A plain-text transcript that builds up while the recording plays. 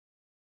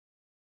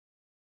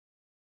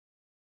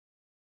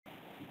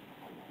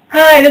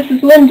Hi, this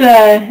is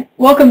Linda.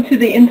 Welcome to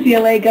the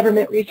NCLA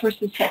Government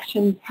Resources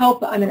Section's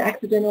HELP, I'm an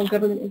Accidental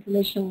Government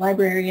Information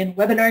Librarian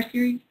webinar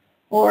series,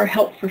 or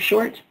HELP for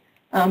short.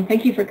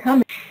 Thank you for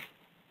coming.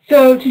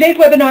 So today's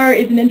webinar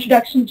is an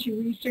introduction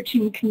to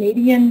researching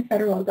Canadian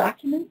federal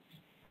documents.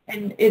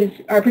 And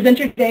our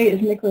presenter today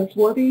is Nicholas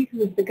Worby,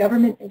 who is the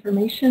Government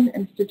Information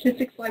and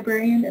Statistics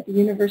Librarian at the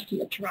University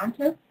of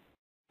Toronto.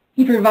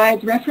 He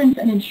provides reference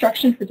and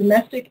instruction for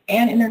domestic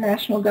and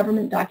international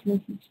government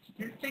documents and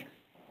statistics.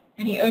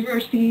 And he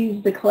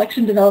oversees the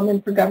collection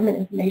development for government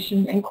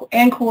information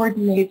and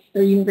coordinates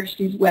the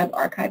university's web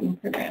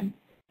archiving program.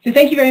 So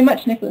thank you very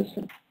much, Nicholas.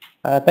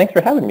 Thanks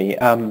for having me.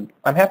 I'm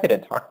happy to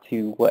talk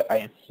to what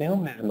I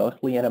assume is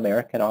mostly an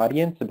American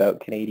audience about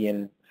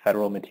Canadian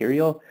federal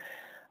material.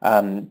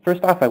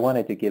 First off, I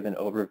wanted to give an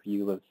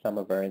overview of some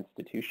of our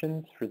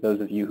institutions for those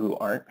of you who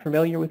aren't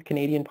familiar with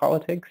Canadian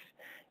politics.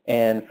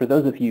 And for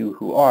those of you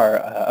who are,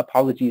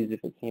 apologies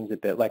if it seems a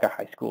bit like a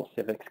high school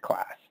civics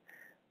class.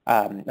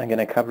 I'm going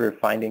to cover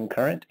finding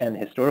current and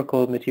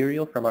historical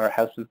material from our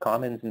House of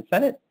Commons and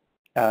Senate,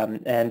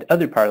 and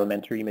other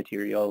parliamentary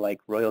material like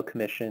royal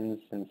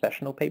commissions and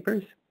sessional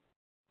papers.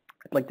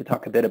 I'd like to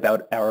talk a bit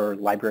about our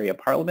Library of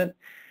Parliament,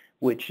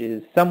 which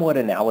is somewhat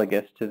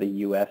analogous to the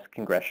U.S.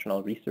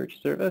 Congressional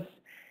Research Service.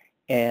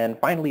 And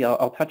finally,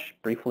 I'll touch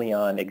briefly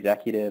on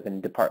executive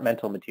and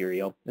departmental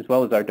material, as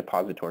well as our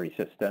depository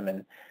system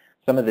and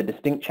some of the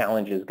distinct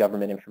challenges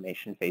government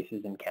information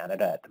faces in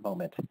Canada at the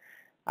moment.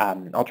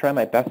 I'll try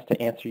my best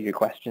to answer your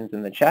questions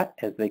in the chat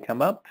as they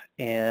come up,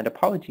 and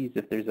apologies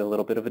if there's a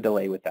little bit of a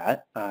delay with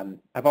that.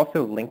 I've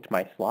also linked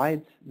my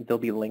slides. They'll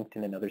be linked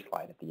in another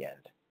slide at the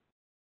end.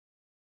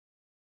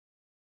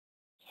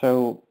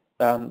 So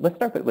let's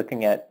start by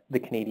looking at the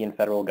Canadian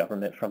federal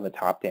government from the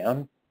top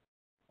down.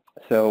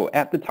 So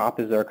at the top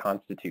is our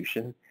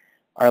Constitution.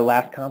 Our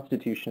last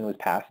Constitution was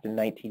passed in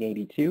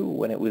 1982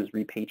 when it was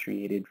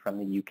repatriated from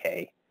the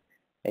UK.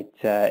 It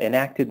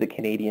enacted the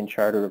Canadian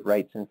Charter of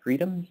Rights and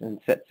Freedoms and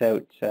sets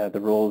out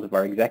the roles of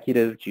our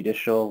executive,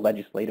 judicial,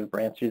 legislative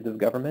branches of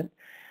government.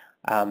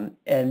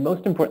 And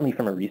most importantly,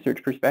 from a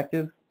research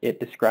perspective, it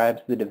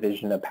describes the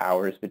division of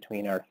powers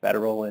between our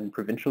federal and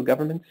provincial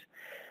governments.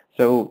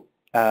 So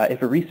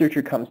if a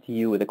researcher comes to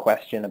you with a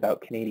question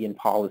about Canadian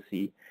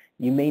policy,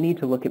 you may need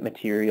to look at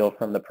material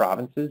from the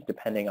provinces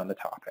depending on the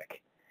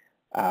topic.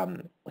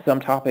 Some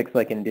topics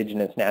like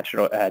Indigenous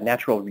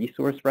natural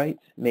resource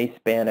rights may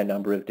span a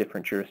number of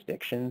different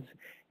jurisdictions,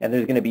 and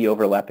there's going to be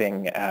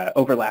overlapping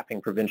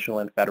provincial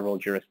and federal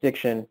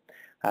jurisdiction,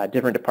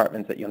 different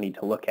departments that you'll need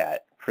to look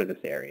at for this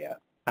area.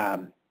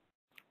 I'm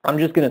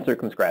just going to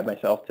circumscribe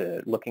myself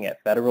to looking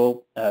at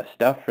federal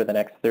stuff for the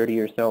next 30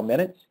 or so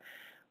minutes,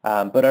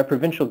 but our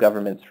provincial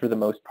governments, for the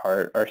most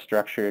part, are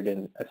structured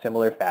in a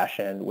similar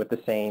fashion with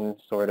the same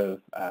sort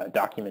of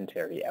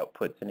documentary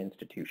outputs and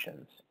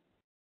institutions.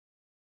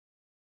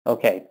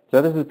 Okay,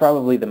 so this is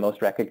probably the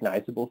most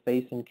recognizable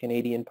face in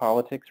Canadian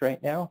politics right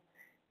now.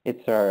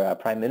 It's our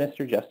Prime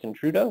Minister, Justin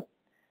Trudeau.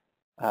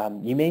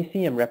 You may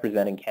see him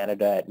representing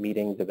Canada at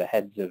meetings of the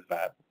heads of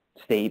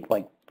state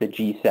like the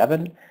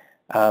G7.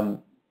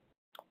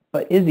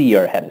 But is he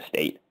our head of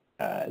state?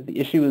 The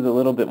issue is a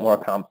little bit more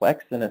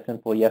complex than a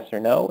simple yes or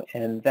no,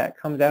 and that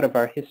comes out of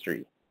our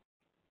history.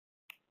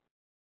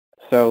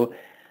 So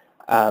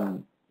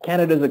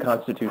Canada is a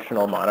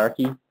constitutional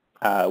monarchy.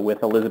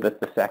 With Elizabeth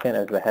II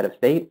as the head of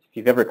state. If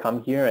you've ever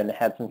come here and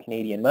had some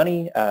Canadian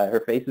money,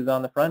 her face is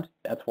on the front.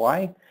 That's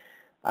why.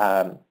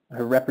 Her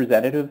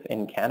representative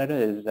in Canada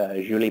is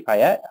Julie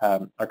Payette,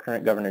 our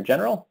current Governor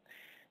General.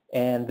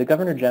 And the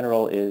Governor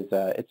General is,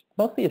 it's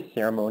mostly a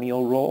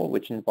ceremonial role,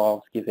 which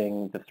involves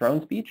giving the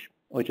throne speech,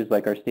 which is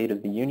like our State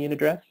of the Union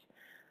address,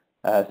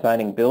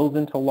 signing bills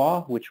into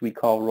law, which we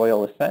call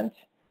royal assent,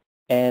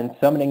 and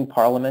summoning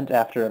Parliament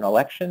after an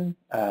election,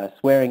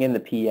 swearing in the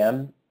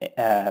PM,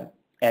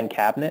 and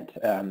cabinet,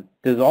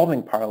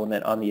 dissolving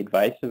Parliament on the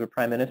advice of a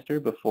Prime Minister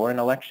before an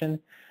election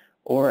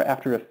or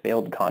after a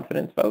failed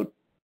confidence vote.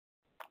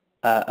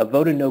 A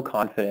vote of no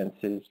confidence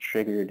is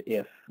triggered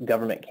if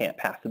government can't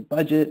pass a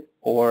budget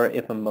or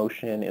if a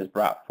motion is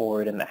brought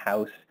forward in the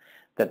House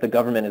that the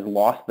government has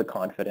lost the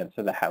confidence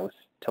of the House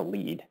to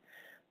lead.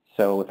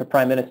 So if a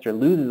Prime Minister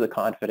loses a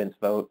confidence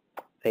vote,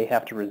 they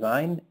have to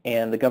resign,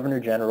 and the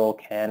Governor General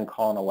can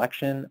call an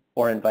election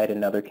or invite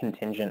another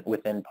contingent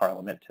within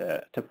Parliament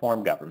to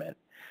form government.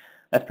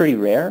 That's pretty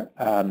rare,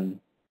 and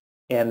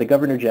the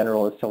Governor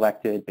General is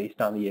selected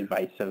based on the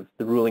advice of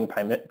the ruling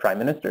Prime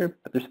Minister,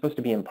 but they're supposed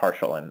to be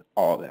impartial in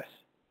all of this.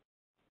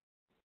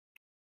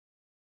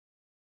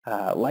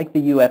 Like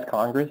the U.S.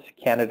 Congress,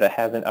 Canada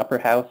has an upper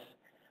house,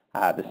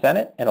 the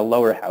Senate, and a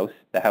lower house,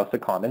 the House of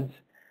Commons.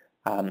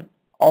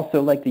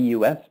 Also, like the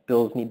U.S.,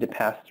 bills need to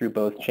pass through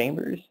both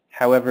chambers.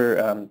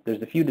 However,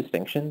 there's a few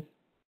distinctions.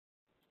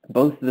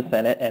 Both the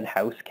Senate and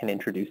House can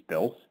introduce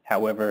bills.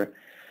 However,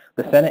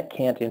 the Senate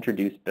can't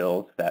introduce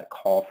bills that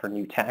call for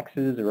new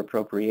taxes or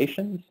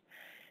appropriations,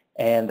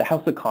 and the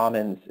House of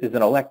Commons is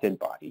an elected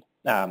body.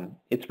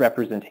 Its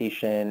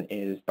representation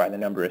is by the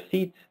number of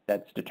seats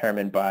that's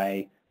determined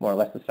by more or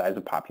less the size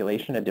of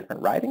population of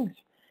different ridings.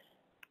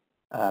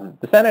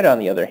 The Senate, on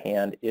the other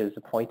hand, is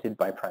appointed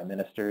by prime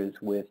ministers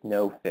with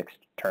no fixed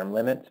term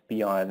limits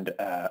beyond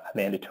a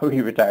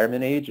mandatory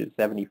retirement age of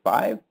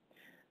 75.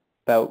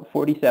 About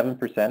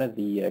 47% of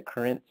the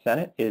current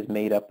Senate is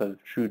made up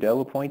of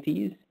Trudeau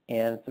appointees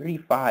and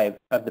 35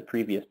 of the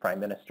previous Prime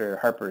Minister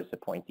Harper's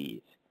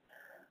appointees.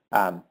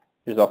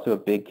 There's also a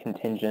big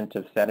contingent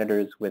of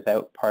senators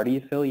without party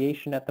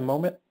affiliation at the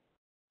moment.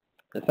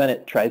 The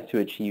Senate tries to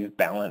achieve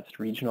balanced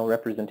regional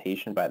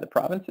representation by the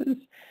provinces,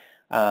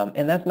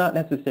 and that's not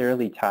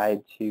necessarily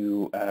tied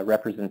to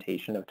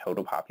representation of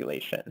total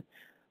population.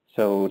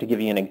 So to give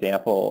you an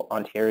example,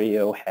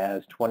 Ontario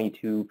has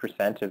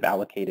 22% of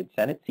allocated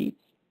Senate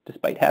seats,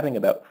 despite having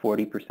about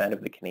 40%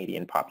 of the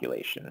Canadian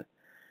population.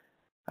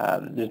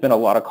 There's been a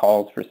lot of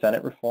calls for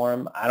Senate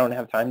reform. I don't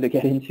have time to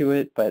get into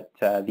it, but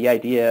the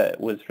idea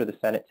was for the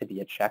Senate to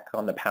be a check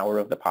on the power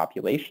of the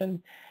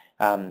population,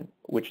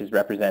 which is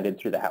represented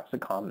through the House of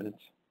Commons.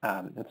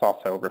 It's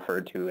also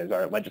referred to as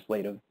our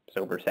legislative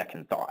sober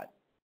second thought.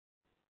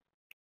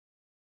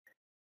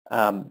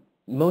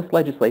 Most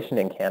legislation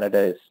in Canada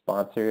is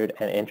sponsored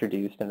and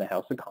introduced in the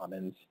House of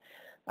Commons,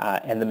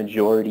 and the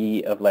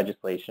majority of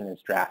legislation is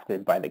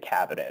drafted by the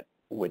Cabinet,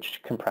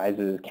 which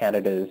comprises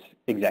Canada's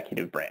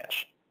executive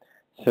branch.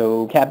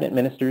 So cabinet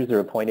ministers are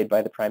appointed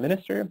by the Prime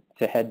Minister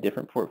to head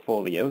different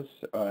portfolios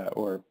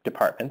or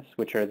departments,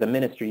 which are the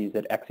ministries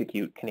that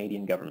execute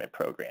Canadian government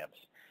programs.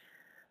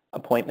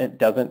 Appointment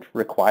doesn't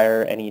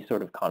require any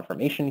sort of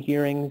confirmation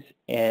hearings,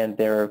 and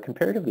there are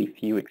comparatively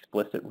few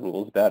explicit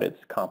rules about its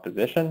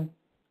composition.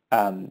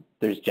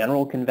 There's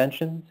general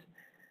conventions,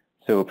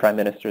 so prime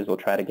ministers will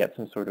try to get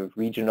some sort of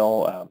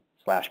regional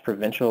 /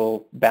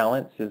 provincial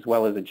balance as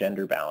well as a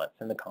gender balance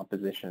in the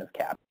composition of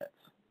cabinets.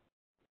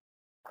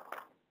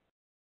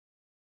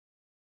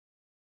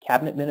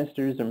 Cabinet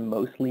ministers are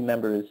mostly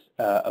members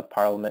of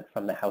Parliament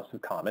from the House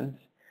of Commons,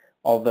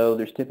 although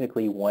there's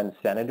typically one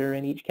senator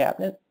in each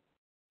cabinet.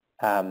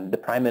 The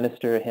Prime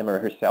Minister, him or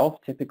herself,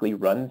 typically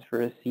runs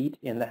for a seat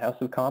in the House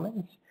of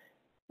Commons.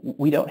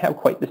 We don't have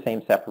quite the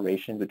same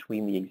separation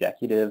between the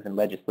executive and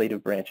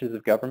legislative branches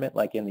of government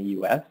like in the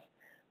US.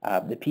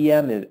 The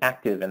PM is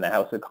active in the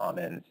House of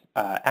Commons,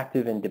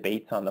 active in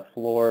debates on the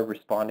floor,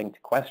 responding to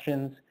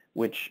questions,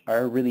 which are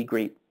a really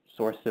great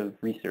source of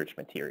research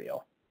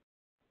material.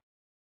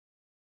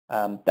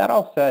 That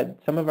all said,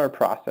 some of our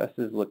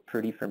processes look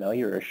pretty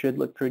familiar, or should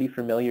look pretty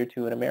familiar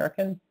to an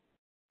American.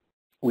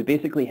 We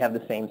basically have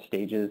the same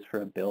stages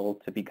for a bill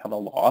to become a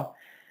law.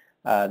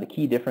 The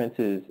key difference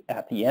is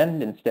at the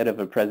end, instead of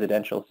a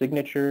presidential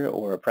signature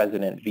or a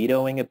president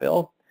vetoing a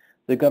bill,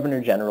 the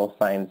Governor General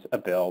signs a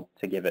bill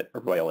to give it a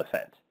royal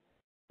assent.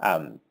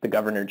 The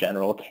Governor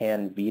General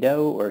can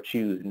veto or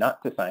choose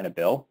not to sign a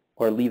bill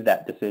or leave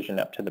that decision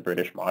up to the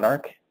British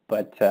monarch,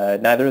 but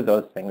neither of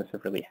those things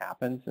have really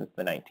happened since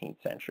the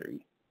 19th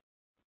century.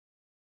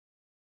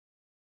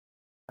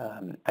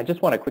 I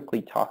just want to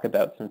quickly talk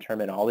about some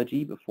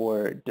terminology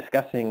before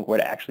discussing where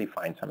to actually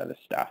find some of this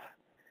stuff.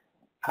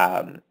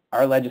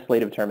 Our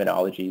legislative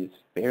terminology is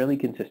fairly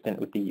consistent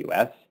with the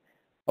US.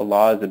 A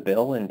law is a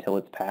bill until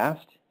it's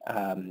passed,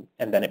 and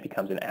then it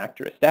becomes an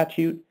act or a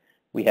statute.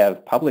 We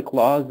have public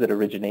laws that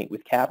originate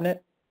with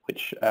cabinet,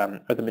 which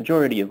are the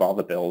majority of all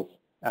the bills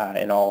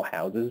in all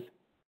houses.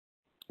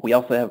 We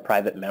also have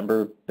private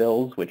member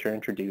bills, which are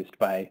introduced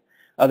by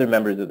other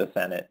members of the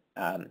Senate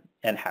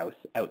and House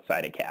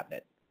outside of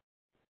cabinet.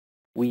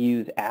 We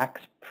use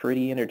acts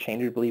pretty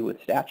interchangeably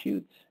with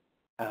statutes.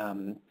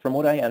 From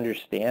what I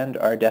understand,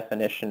 our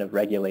definition of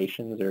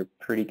regulations are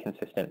pretty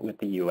consistent with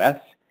the US.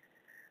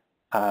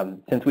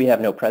 Since we have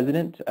no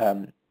president,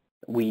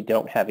 we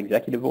don't have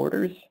executive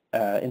orders.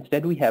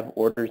 Instead, we have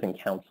orders in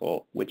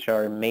council, which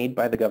are made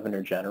by the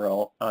Governor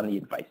General on the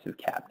advice of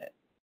cabinet.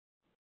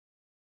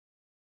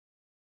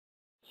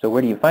 So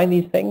where do you find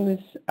these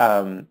things?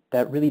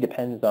 That really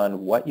depends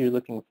on what you're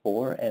looking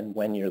for and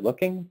when you're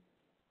looking.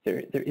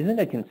 There isn't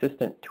a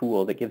consistent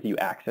tool that gives you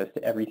access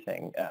to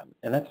everything,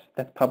 and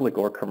that's public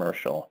or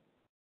commercial.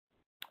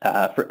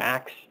 For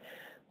acts,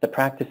 the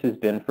practice has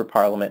been for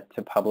Parliament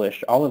to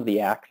publish all of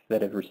the acts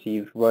that have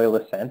received royal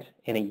assent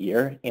in a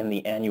year in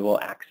the annual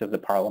Acts of the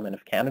Parliament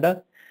of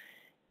Canada.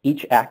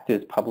 Each act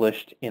is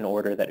published in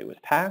order that it was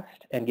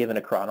passed and given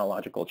a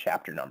chronological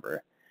chapter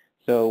number.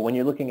 So when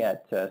you're looking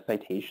at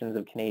citations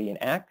of Canadian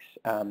acts,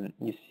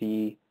 you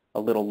see a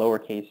little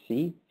lowercase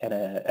c and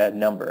a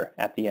number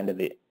at the end of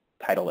the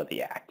title of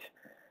the act.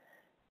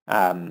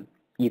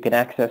 You can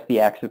access the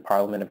Acts of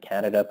Parliament of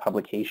Canada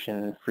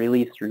publication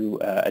freely through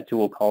a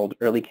tool called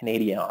Early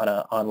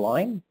Canadiana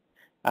Online,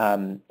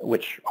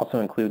 which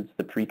also includes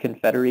the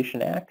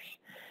Pre-Confederation Acts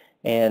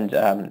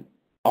and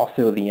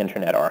also the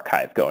Internet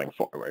Archive going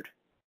forward.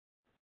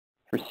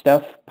 For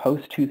stuff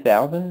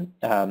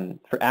post-2000,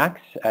 for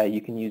acts,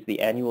 you can use the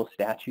Annual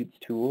Statutes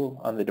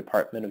tool on the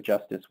Department of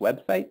Justice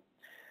website.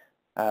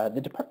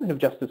 The Department of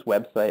Justice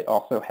website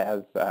also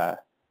has a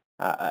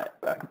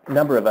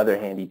number of other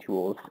handy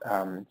tools.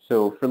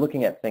 So for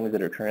looking at things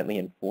that are currently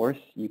in force,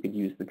 you could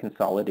use the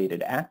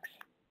Consolidated Acts.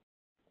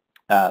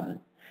 And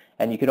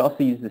And you could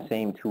also use the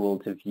same tool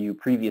to view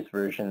previous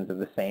versions of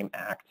the same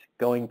act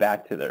going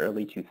back to the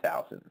early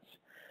 2000s.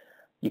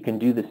 You can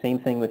do the same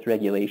thing with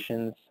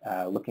regulations,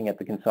 looking at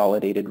the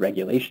Consolidated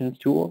Regulations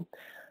tool.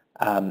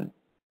 But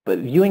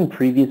viewing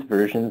previous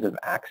versions of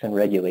acts and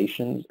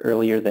regulations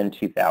earlier than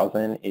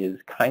 2000 is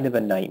kind of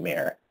a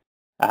nightmare.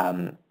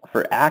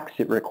 For acts,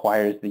 it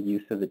requires the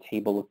use of the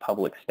Table of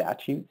Public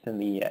Statutes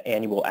and the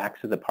Annual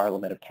Acts of the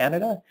Parliament of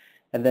Canada,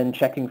 and then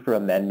checking for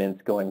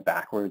amendments going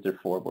backwards or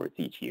forwards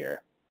each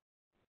year.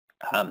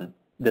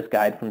 This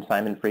guide from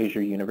Simon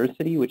Fraser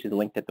University, which is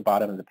linked at the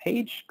bottom of the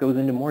page, goes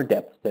into more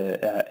depth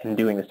in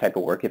doing this type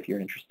of work if you're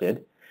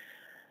interested.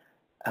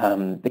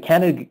 The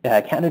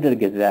Canada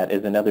Gazette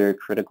is another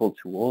critical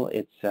tool.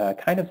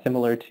 It's kind of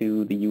similar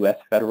to the U.S.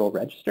 Federal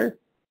Register.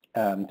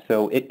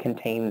 So it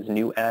contains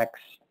new acts,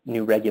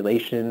 new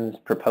regulations,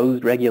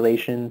 proposed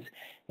regulations,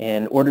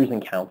 and orders in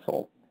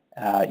council.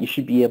 You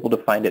should be able to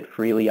find it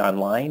freely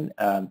online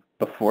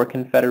before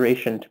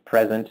Confederation to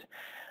present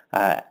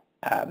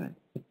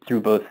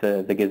through both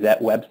the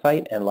Gazette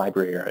website and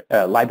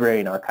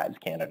Librarian Archives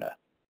Canada.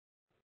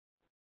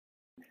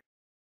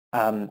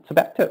 So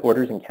back to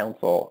orders in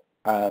council.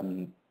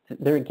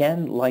 They're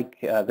again like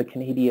the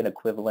Canadian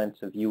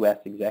equivalent of U.S.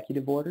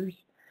 executive orders.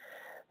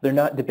 They're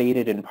not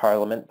debated in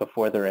Parliament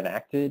before they're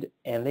enacted,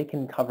 and they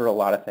can cover a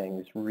lot of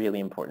things really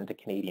important to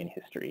Canadian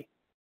history.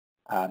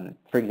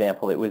 For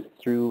example, it was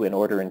through an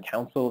order in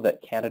council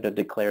that Canada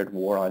declared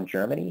war on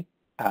Germany,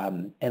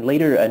 and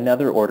later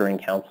another order in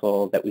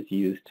council that was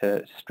used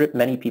to strip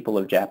many people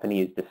of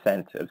Japanese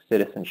descent of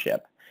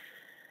citizenship.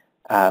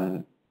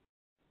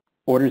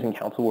 Orders in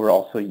council were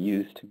also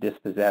used to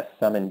dispossess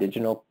some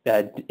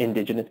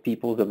indigenous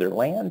peoples of their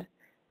land.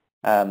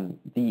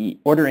 The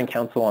order in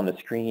council on the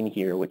screen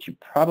here, which you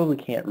probably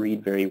can't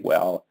read very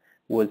well,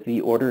 was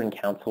the order in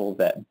council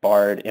that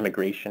barred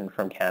immigration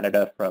from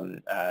Canada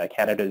from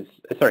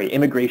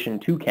immigration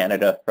to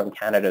Canada from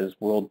Canada's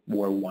World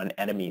War I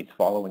enemies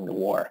following the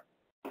war.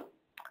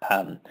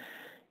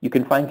 You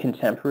can find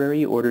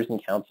contemporary orders in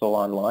council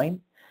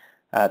online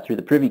through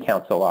the Privy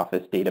Council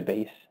Office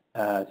database.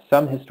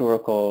 Some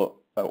historical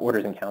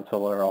orders in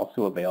council are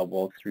also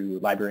available through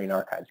Librarian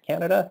Archives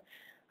Canada,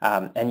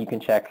 and you can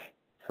check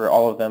for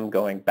all of them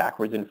going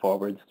backwards and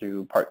forwards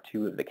through Part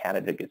 2 of the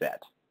Canada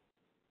Gazette.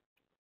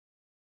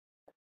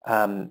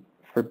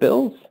 For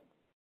bills,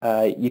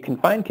 you can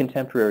find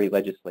contemporary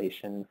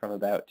legislation from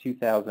about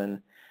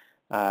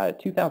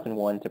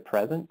 2001 to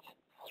present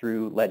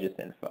through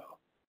Legisinfo.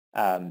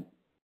 And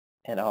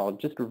I'll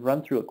just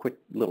run through a quick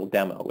little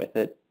demo with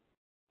it.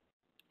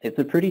 It's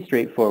a pretty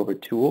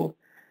straightforward tool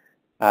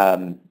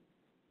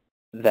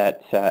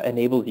that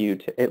enables you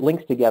to, it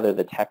links together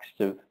the text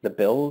of the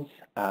bills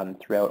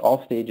throughout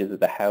all stages of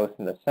the House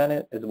and the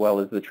Senate, as well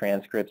as the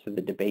transcripts of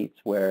the debates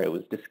where it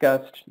was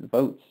discussed,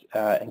 votes,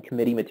 and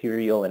committee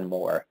material, and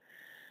more.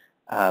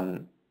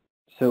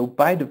 So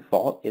by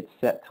default, it's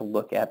set to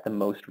look at the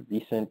most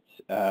recent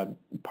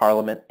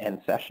Parliament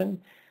and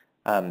session.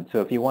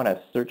 So if you want to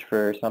search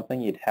for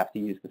something, you'd have to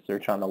use the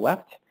search on the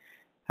left.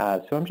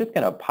 So I'm just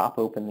going to pop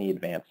open the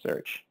advanced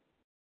search.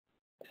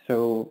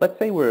 So let's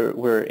say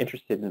we're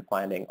interested in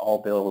finding all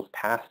bills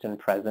past and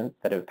present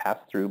that have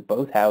passed through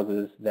both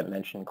houses that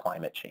mention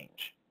climate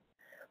change.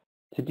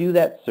 To do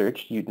that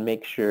search, you'd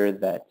make sure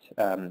that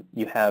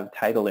you have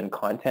title and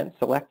content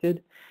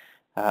selected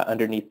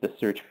underneath the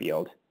search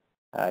field.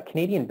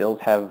 Canadian bills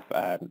have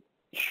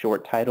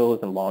short titles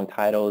and long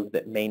titles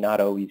that may not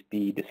always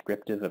be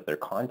descriptive of their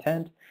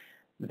content.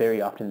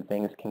 Very often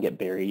things can get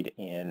buried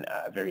in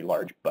very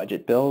large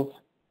budget bills.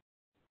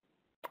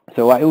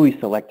 So I always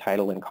select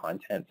title and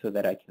content so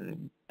that I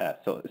can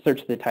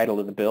search the title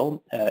of the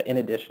bill in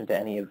addition to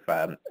any of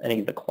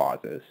the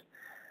clauses.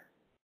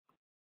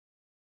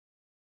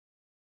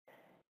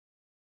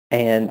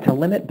 And to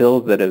limit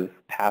bills that have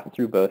passed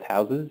through both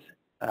houses,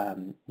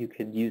 you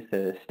could use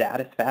the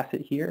status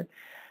facet here.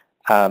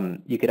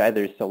 You could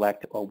either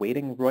select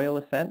awaiting royal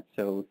assent,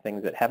 so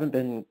things that haven't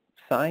been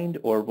signed,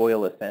 or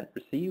royal assent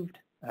received.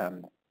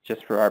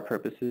 Just for our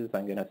purposes,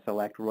 I'm going to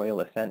select royal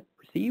assent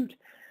received.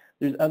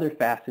 There's other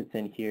facets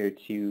in here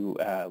to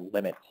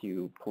limit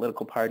to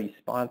political party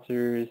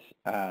sponsors,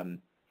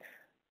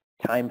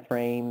 time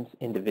frames,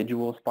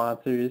 individual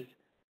sponsors.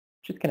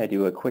 Just going to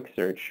do a quick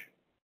search.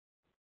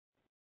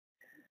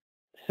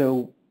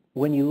 So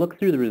when you look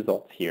through the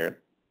results here,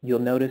 you'll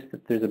notice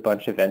that there's a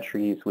bunch of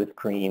entries with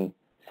green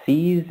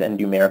C's and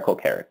numerical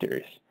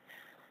characters.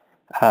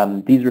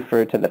 These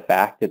refer to the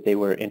fact that they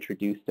were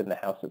introduced in the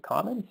House of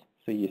Commons.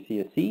 So you see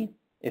a C.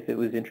 If it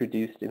was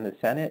introduced in the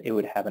Senate, it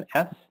would have an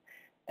S.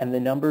 And the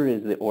number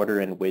is the order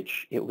in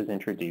which it was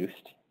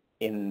introduced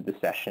in the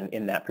session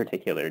in that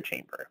particular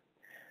chamber.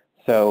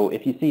 So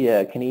if you see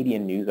a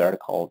Canadian news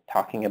article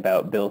talking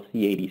about Bill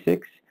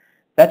C-86,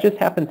 that just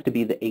happens to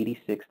be the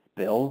 86th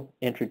bill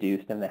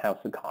introduced in the House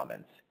of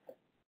Commons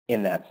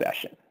in that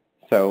session.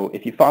 So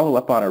if you follow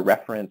up on a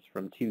reference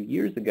from 2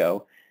 years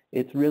ago,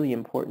 it's really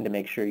important to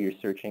make sure you're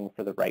searching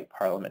for the right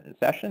Parliament in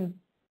session.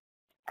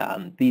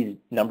 These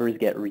numbers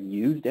get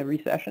reused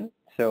every session.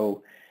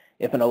 So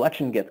If an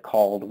election gets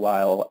called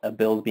while a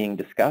bill is being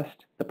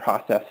discussed, the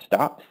process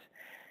stops.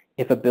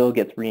 If a bill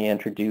gets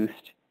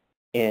reintroduced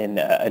in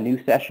a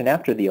new session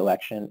after the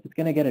election, it's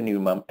going to get a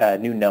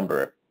new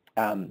number.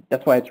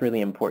 That's why it's really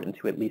important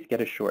to at least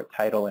get a short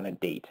title and a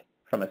date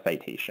from a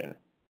citation.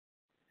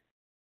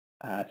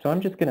 So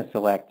I'm just going to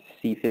select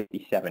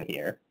C57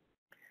 here.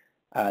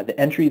 The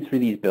entries for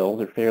these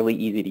bills are fairly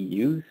easy to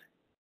use.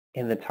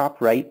 In the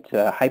top right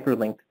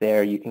hyperlink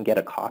there, you can get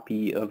a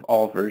copy of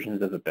all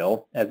versions of a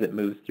bill as it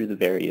moves through the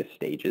various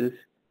stages.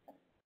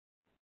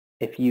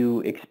 If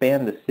you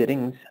expand the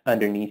sittings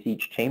underneath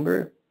each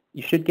chamber,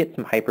 you should get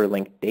some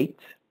hyperlinked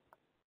dates.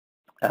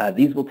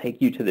 These will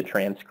take you to the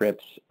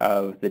transcripts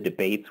of the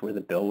debates where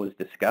the bill was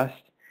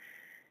discussed.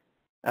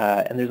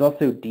 And there's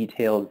also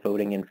detailed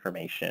voting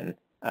information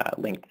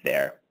linked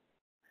there.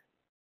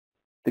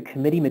 The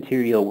committee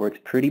material works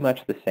pretty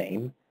much the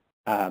same.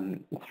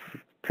 It's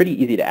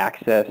pretty easy to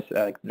access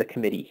the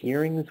committee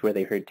hearings where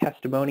they heard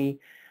testimony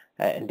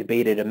and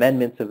debated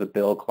amendments of a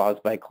bill clause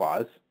by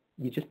clause.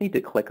 You just need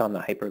to click on the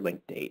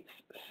hyperlinked dates.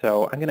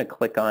 So I'm going to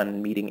click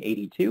on meeting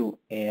 82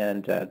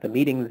 and the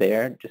meeting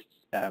there, just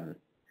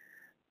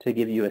to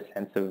give you a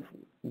sense of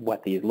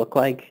what these look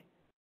like.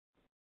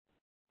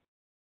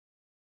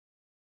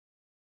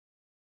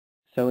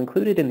 So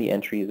included in the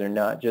entries are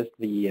not just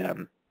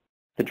the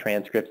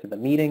transcripts of the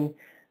meeting,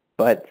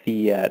 but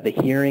the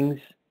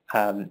hearings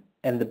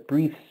and the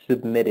briefs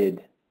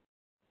submitted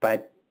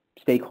by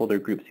stakeholder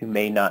groups who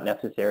may not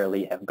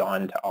necessarily have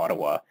gone to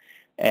Ottawa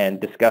and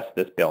discussed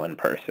this bill in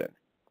person.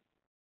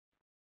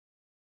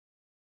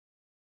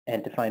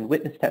 And to find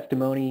witness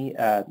testimony,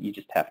 you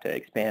just have to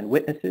expand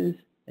witnesses,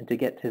 and to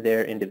get to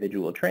their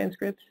individual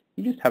transcripts,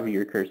 you just hover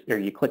your cursor, or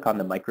you click on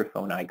the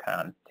microphone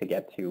icon to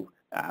get to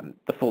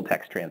the full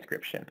text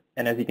transcription.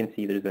 And as you can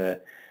see, there's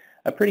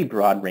a pretty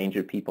broad range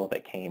of people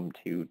that came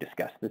to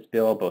discuss this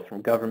bill, both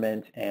from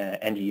government, and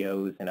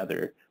NGOs, and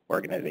other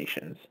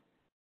organizations.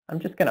 I'm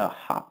just going to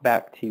hop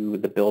back to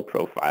the bill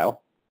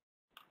profile.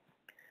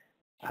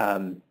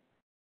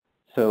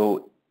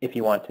 So if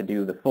you want to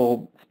do the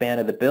full span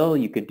of the bill,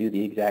 you could do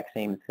the exact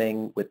same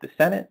thing with the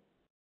Senate.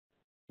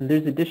 And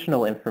there's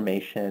additional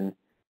information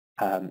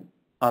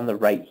on the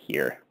right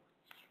here.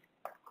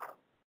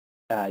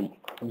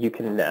 You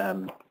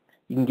can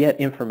get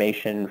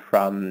information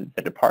from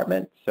the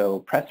department, so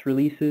press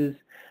releases,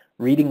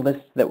 reading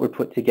lists that were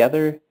put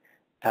together,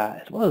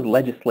 as well as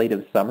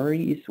legislative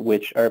summaries,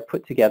 which are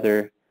put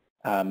together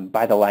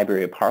by the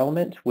Library of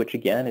Parliament, which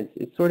again is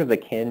sort of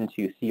akin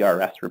to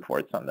CRS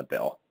reports on the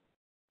bill.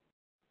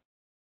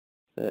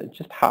 So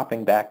just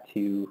hopping back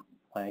to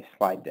my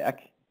slide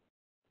deck.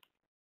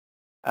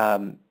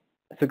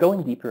 So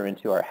going deeper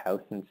into our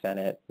House and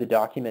Senate, the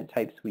document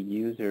types we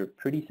use are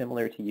pretty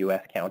similar to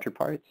US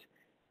counterparts.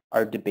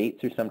 Our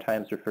debates are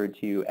sometimes referred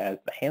to as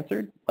the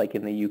Hansard, like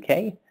in the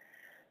UK.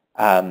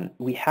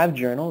 We have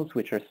journals,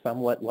 which are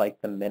somewhat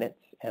like the minutes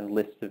and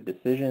lists of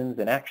decisions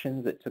and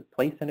actions that took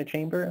place in a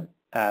chamber.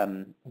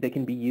 They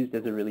can be used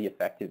as a really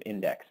effective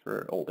index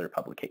for older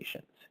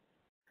publications.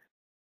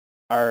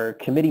 Our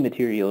committee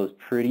material is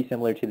pretty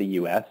similar to the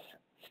US.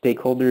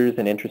 Stakeholders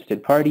and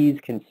interested parties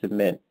can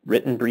submit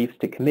written briefs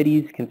to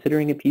committees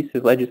considering a piece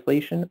of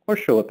legislation or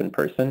show up in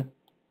person.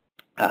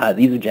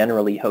 These are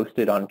generally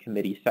hosted on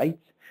committee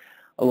sites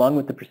along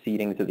with the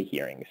proceedings of the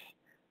hearings.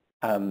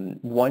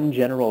 One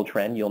general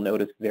trend you'll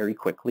notice very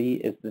quickly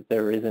is that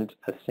there isn't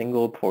a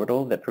single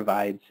portal that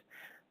provides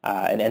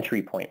an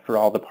entry point for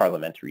all the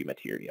parliamentary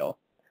material.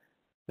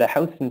 The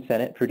House and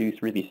Senate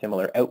produce really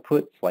similar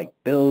outputs like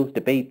bills,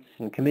 debates,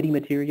 and committee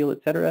material,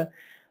 etc.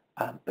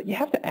 But you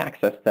have to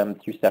access them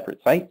through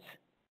separate sites,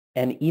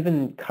 and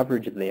even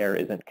coverage there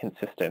isn't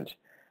consistent.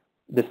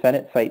 The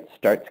Senate site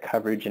starts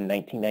coverage in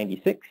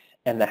 1996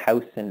 and the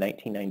House in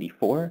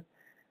 1994.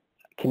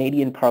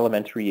 Canadian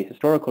Parliamentary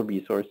Historical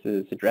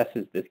Resources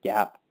addresses this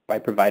gap by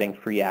providing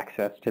free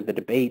access to the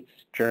debates,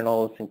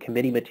 journals, and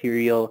committee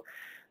material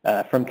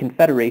from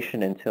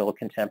Confederation until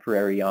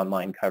contemporary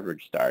online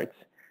coverage starts.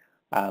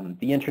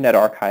 The Internet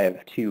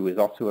Archive, too, is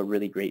also a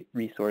really great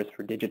resource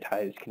for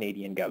digitized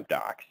Canadian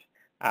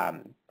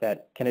GovDocs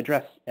that can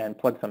address and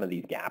plug some of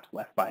these gaps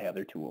left by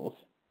other tools.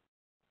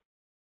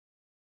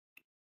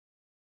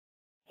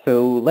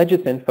 So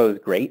LegisInfo is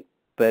great,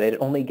 but it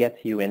only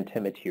gets you into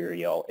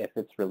material if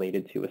it's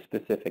related to a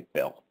specific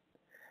bill.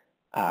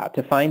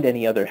 To find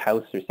any other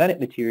House or Senate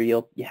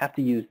material, you have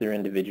to use their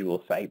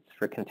individual sites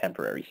for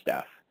contemporary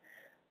stuff.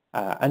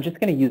 I'm just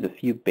going to use a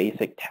few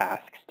basic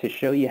tasks to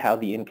show you how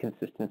the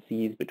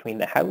inconsistencies between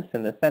the House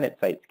and the Senate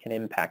sites can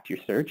impact your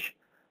search.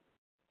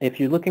 If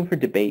you're looking for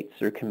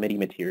debates or committee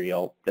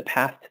material, the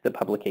path to the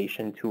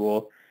publication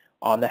tool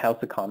on the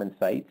House of Commons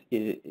site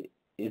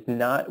is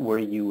not where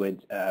you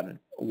would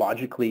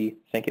logically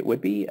think it would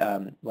be,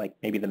 like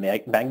maybe the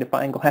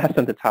magnifying glass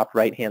on the top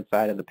right-hand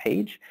side of the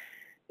page.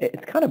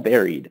 It's kind of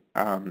buried.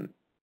 And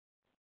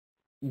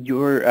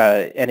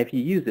if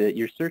you use it,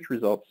 your search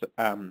results,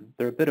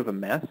 they're a bit of a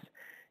mess.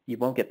 You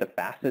won't get the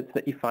facets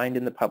that you find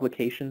in the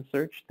publication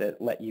search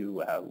that let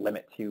you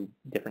limit to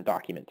different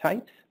document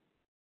types.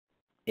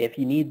 If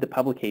you need the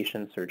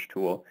publication search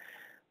tool,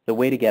 the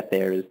way to get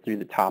there is through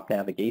the top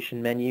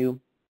navigation menu.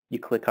 You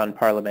click on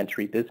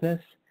Parliamentary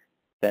Business,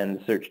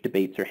 then search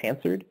Debates or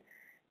Hansard.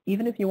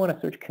 Even if you want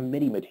to search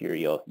committee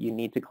material, you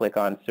need to click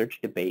on Search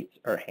Debates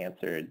or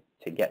Hansard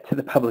to get to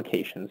the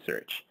publication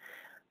search.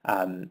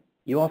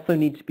 You also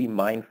need to be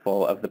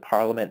mindful of the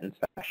Parliament in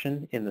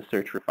session in the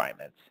search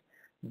refinements.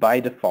 By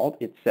default,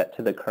 it's set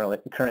to the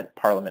current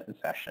Parliament in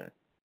session.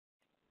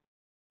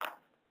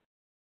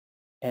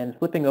 And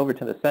flipping over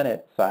to the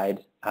Senate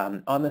side,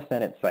 on the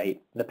Senate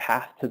site, the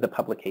path to the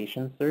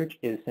publication search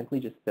is simply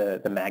just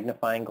the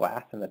magnifying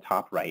glass in the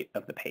top right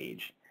of the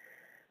page.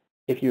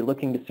 If you're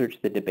looking to search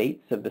the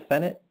debates of the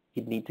Senate,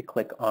 you'd need to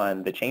click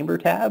on the Chamber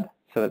tab,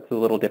 so it's a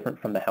little different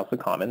from the House of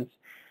Commons.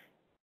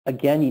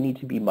 Again, you need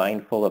to be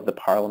mindful of the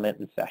Parliament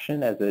in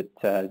session as it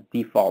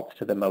defaults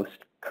to the most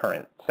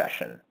current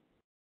session.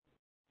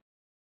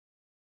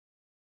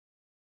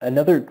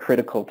 Another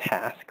critical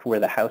task where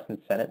the House and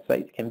Senate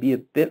sites can be a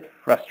bit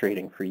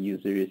frustrating for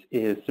users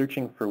is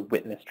searching for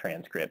witness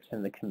transcripts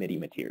in the committee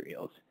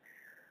materials.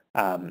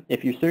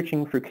 If you're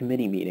searching for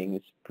committee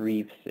meetings,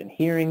 briefs, and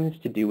hearings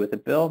to do with a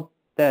bill,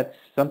 that's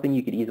something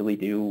you could easily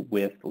do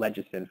with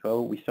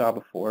Legisinfo. We saw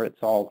before,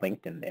 it's all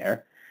linked in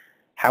there.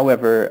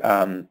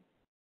 However,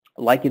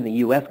 like in the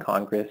US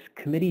Congress,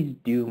 committees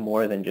do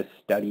more than just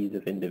studies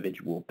of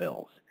individual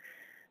bills.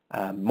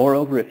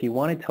 Moreover, if you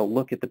wanted to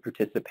look at the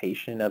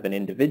participation of an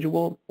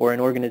individual or an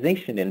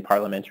organization in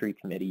parliamentary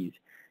committees,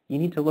 you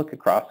need to look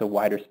across a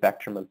wider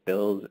spectrum of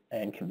bills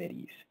and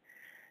committees.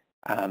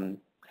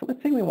 So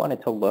let's say we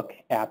wanted to look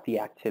at the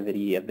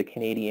activity of the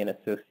Canadian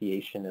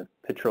Association of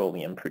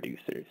Petroleum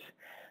Producers,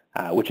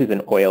 which is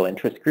an oil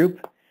interest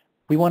group.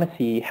 We want to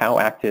see how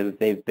active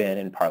they've been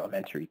in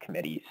parliamentary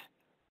committees.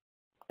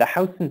 The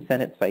House and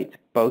Senate sites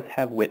both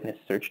have witness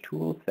search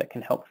tools that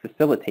can help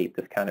facilitate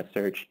this kind of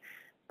search,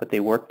 but they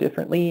work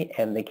differently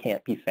and they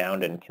can't be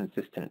found in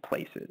consistent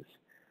places.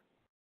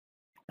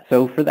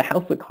 So for the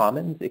House of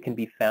Commons, it can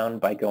be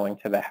found by going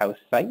to the House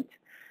site,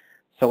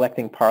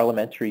 selecting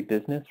Parliamentary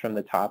Business from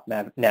the top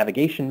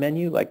navigation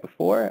menu like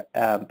before,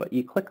 but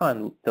you click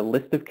on the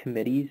list of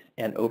committees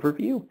and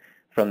overview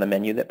from the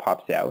menu that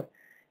pops out,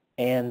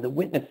 and the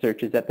witness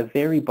search is at the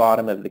very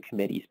bottom of the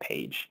committees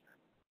page.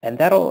 And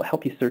that'll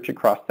help you search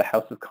across the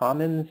House of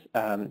Commons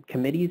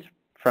committees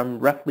from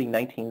roughly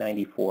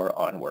 1994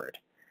 onward.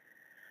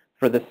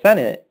 For the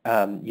Senate,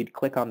 you'd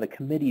click on the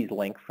committees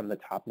link from the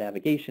top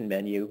navigation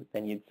menu,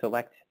 then you'd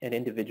select an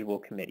individual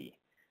committee.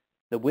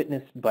 The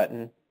witness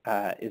button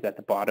is at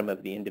the bottom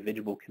of the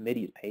individual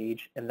committees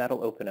page, and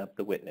that'll open up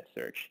the witness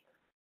search.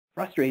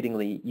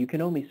 Frustratingly, you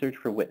can only search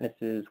for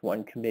witnesses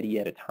one committee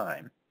at a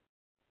time.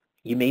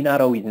 You may not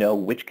always know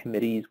which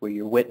committees where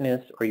your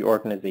witness or your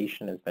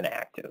organization has been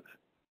active.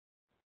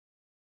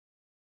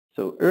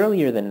 So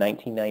earlier than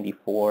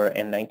 1994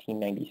 and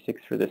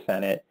 1996 for the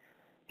Senate,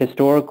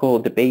 historical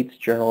debates,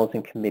 journals,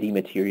 and committee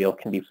material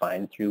can be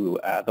found through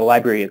the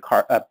Library of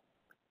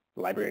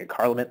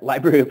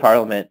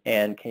Parliament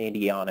and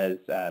Canadiana's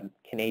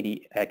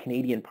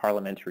Canadian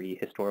Parliamentary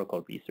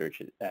Historical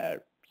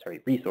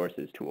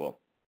Resources tool.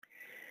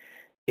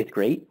 It's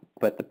great,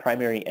 but the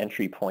primary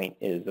entry point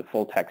is a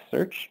full-text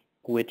search,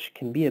 which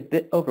can be a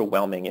bit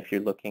overwhelming if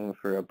you're looking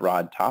for a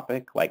broad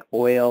topic like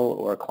oil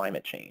or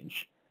climate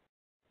change.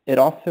 It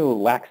also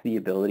lacks the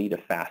ability to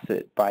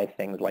facet by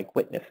things like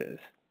witnesses.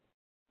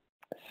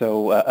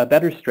 So a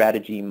better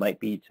strategy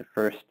might be to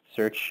first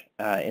search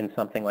in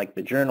something like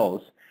the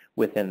journals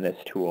within this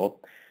tool,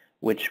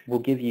 which will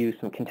give you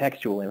some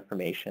contextual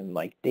information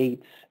like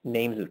dates,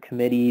 names of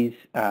committees,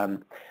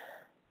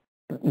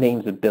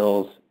 names of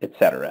bills,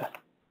 etc.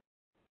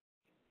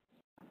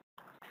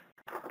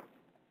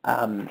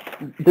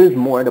 There's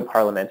more to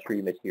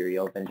parliamentary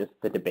material than just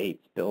the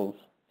debates, bills,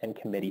 and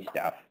committee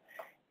stuff.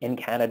 In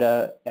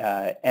Canada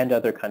and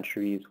other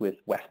countries with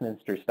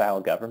Westminster-style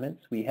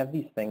governments, we have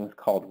these things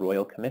called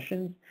royal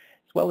commissions,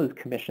 as well as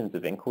commissions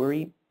of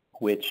inquiry,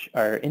 which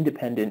are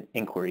independent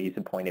inquiries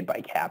appointed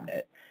by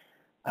cabinet.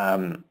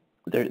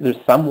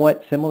 They're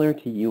somewhat similar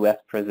to U.S.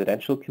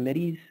 presidential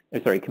commissions.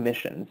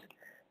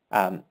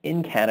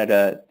 In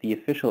Canada, the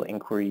official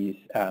inquiries,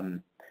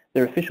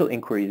 they're official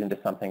inquiries into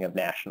something of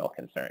national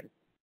concern.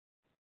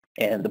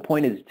 And the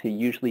point is to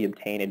usually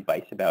obtain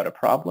advice about a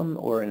problem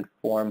or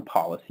inform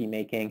policy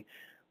making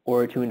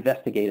or to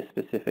investigate a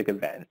specific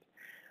event.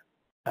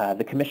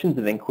 The commissions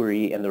of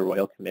inquiry and the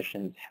royal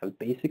commissions have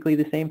basically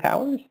the same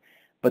powers,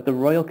 but the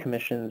royal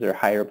commissions are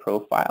higher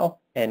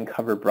profile and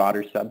cover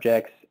broader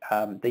subjects.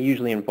 They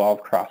usually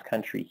involve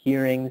cross-country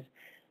hearings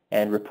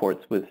and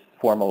reports with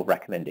formal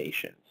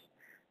recommendations.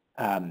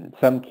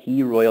 Some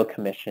key royal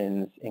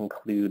commissions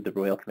include the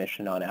Royal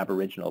Commission on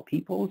Aboriginal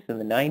Peoples in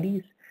the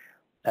 90s,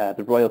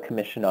 the Royal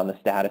Commission on the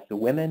Status of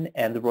Women,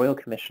 and the Royal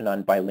Commission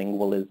on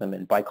Bilingualism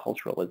and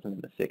Biculturalism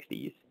in the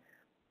 60s.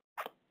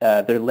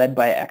 They're led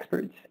by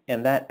experts,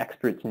 and that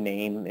expert's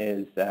name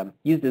is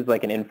used as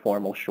like an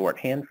informal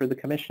shorthand for the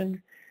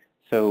commission.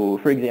 So,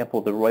 for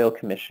example, the Royal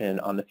Commission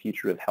on the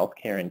Future of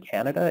Healthcare in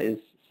Canada is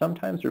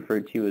sometimes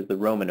referred to as the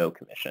Romano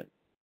Commission.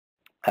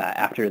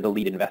 after the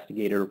lead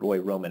investigator, Roy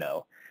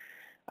Romano.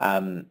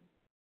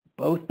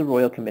 Both the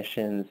Royal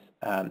Commissions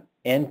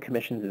and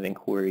Commissions of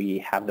Inquiry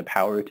have the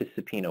power to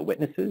subpoena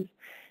witnesses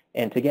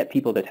and to get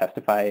people to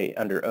testify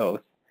under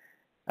oath.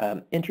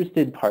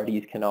 Interested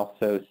parties can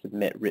also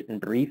submit written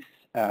briefs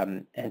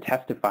and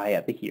testify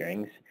at the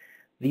hearings.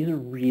 These are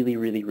really,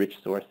 really rich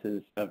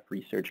sources of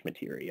research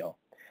material.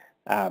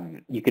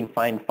 You can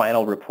find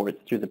final reports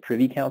through the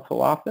Privy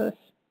Council office.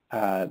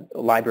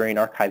 Librarian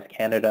Archives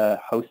Canada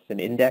hosts an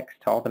index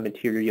to all the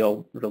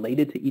material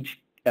related to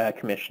each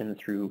commission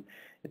through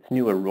its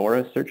new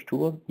Aurora search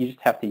tool. You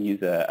just have to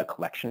use a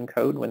collection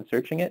code when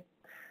searching it.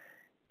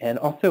 And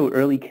also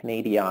Early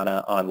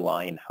Canadiana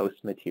Online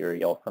hosts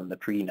material from the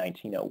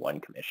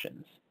pre-1901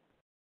 commissions.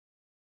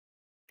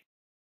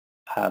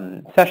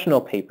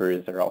 Sessional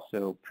papers are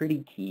also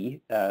pretty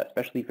key,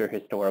 especially for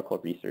historical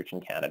research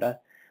in Canada.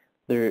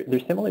 They're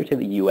similar to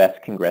the US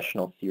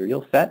congressional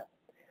serial set.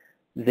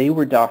 They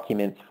were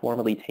documents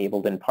formally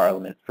tabled in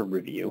Parliament for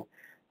review.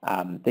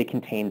 They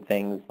contain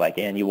things like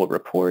annual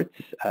reports,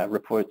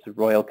 reports of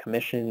royal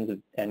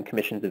commissions and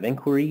commissions of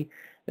inquiry,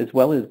 as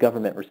well as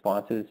government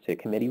responses to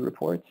committee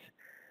reports.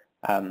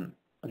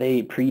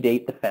 They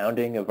predate the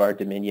founding of our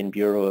Dominion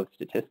Bureau of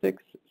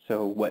Statistics,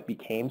 so what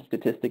became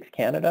Statistics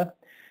Canada.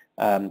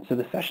 So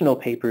the sessional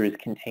papers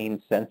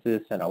contain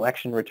census and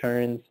election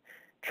returns,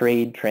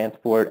 trade,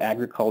 transport,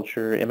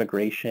 agriculture,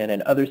 immigration,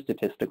 and other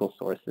statistical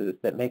sources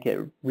that make it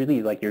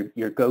really like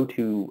your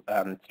go-to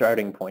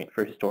starting point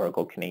for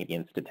historical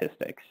Canadian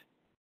statistics.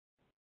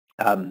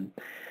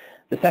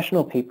 The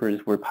sessional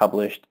papers were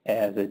published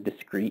as a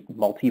discrete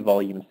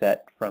multi-volume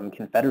set from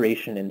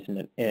Confederation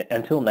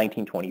until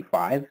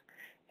 1925,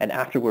 and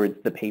afterwards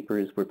the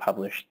papers were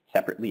published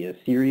separately as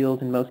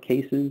serials in most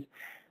cases,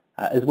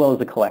 as well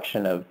as a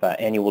collection of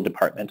annual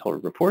departmental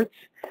reports.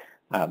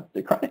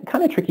 They're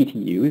kind of tricky to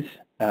use.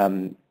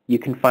 You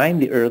can find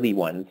the early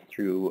ones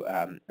through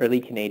Early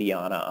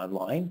Canadiana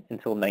Online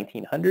until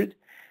 1900,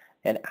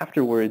 and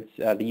afterwards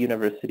the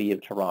University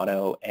of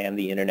Toronto and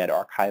the Internet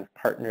Archive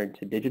partnered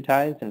to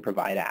digitize and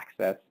provide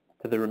access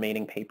to the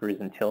remaining papers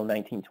until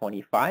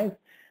 1925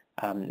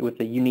 with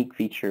a unique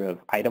feature of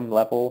item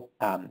level,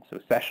 so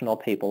sessional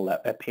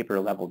paper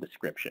level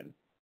description.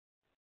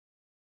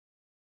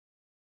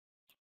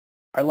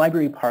 Our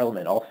Library of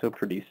Parliament also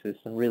produces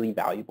some really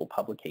valuable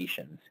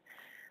publications.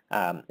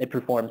 It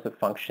performs a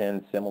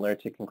function similar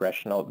to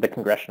the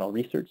Congressional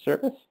Research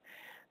Service.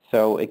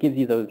 So it gives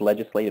you those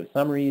legislative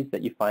summaries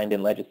that you find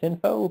in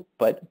LegisInfo,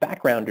 but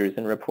backgrounders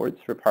and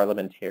reports for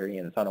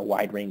parliamentarians on a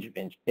wide range of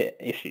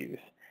issues.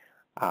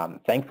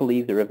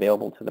 Thankfully, they're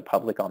available to the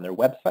public on their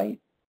website.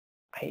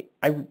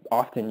 I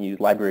often use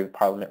Library of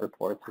Parliament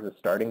reports as a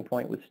starting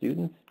point with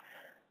students.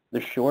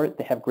 They're short,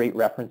 they have great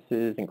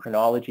references and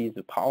chronologies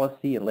of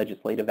policy and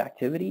legislative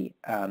activity.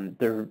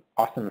 They're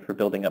awesome for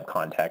building up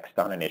context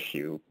on an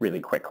issue really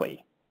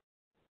quickly.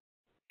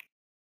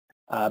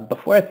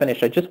 Before I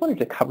finish, I just wanted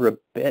to cover a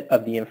bit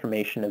of the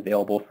information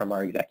available from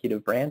our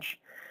executive branch.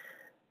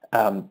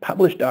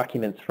 Published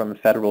documents from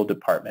federal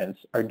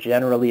departments are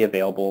generally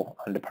available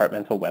on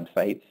departmental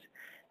websites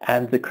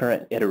and the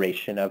current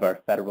iteration of our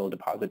federal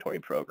depository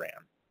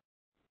program.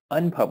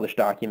 Unpublished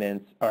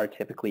documents are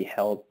typically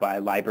held by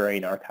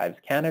Librarian Archives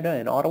Canada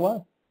in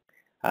Ottawa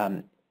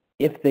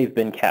if they've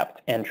been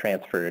kept and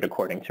transferred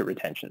according to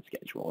retention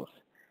schedules.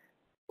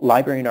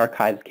 Librarian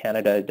Archives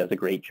Canada does a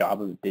great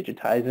job of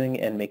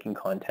digitizing and making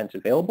content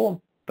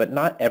available, but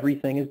not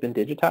everything has been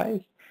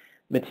digitized.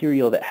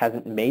 Material that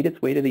hasn't made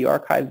its way to the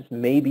archives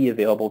may be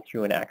available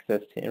through an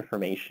Access to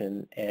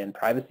Information and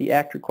Privacy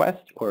Act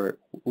request, or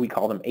we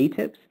call them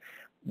ATIPs.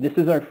 This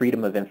is our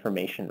Freedom of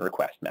Information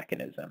request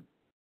mechanism.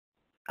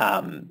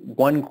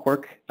 One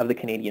quirk of the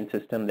Canadian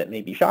system that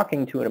may be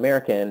shocking to an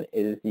American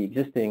is the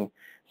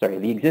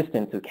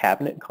existence of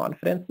cabinet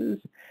confidences.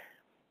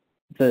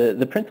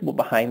 The principle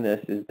behind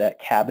this is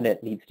that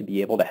cabinet needs to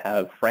be able to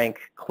have frank,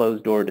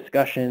 closed-door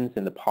discussions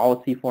in the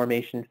policy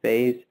formation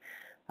phase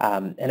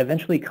and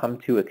eventually come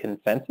to a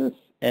consensus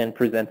and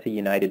present a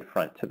united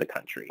front to the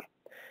country.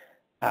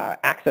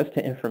 Access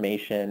to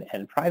Information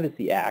and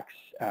Privacy Acts,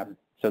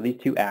 so these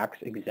two acts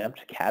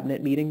exempt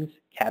cabinet meetings,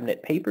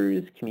 cabinet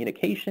papers,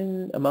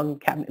 communication among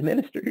cabinet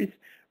ministers,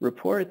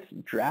 reports,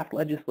 draft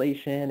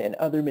legislation, and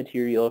other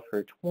material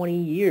for 20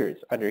 years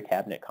under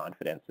cabinet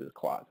confidences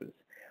clauses.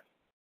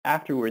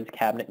 Afterwards,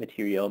 cabinet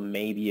material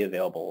may be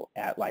available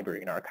at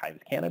Librarian Archives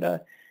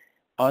Canada.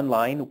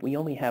 Online, we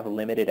only have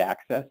limited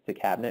access to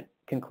cabinet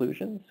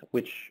conclusions,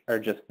 which are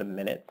just the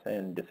minutes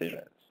and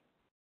decisions.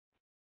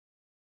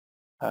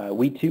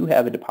 We too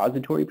have a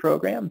depository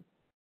program,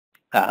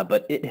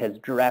 but it has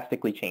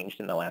drastically changed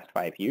in the last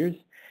 5 years.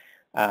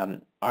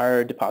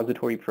 Our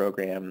depository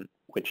program,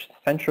 which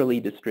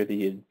centrally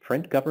distributed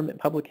print government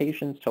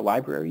publications to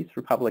libraries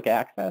for public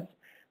access,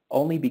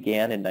 only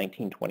began in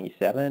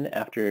 1927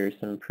 after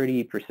some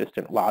pretty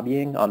persistent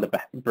lobbying on the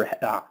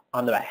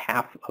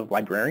behalf of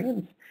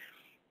librarians.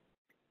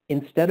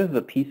 Instead of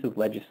a piece of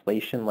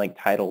legislation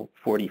like Title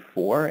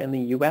 44 in the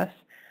US,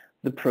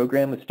 the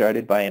program was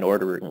started by an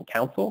order in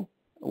council.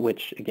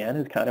 which again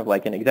is kind of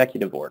like an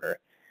executive order.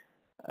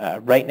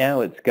 Right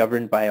now it's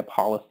governed by a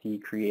policy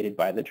created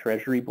by the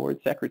Treasury Board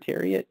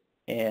Secretariat,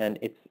 and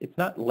it's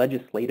not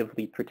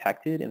legislatively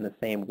protected in the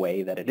same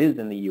way that it is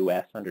in the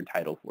U.S. under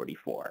Title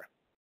 44.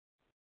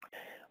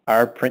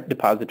 Our print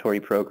depository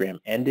program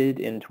ended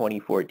in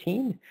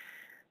 2014.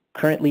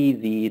 Currently,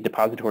 the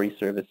Depository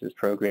Services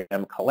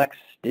Program collects,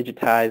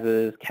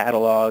 digitizes,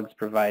 catalogs,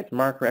 provides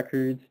MARC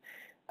records,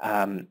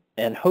 and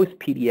hosts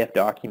PDF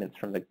documents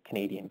from the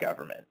Canadian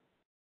government.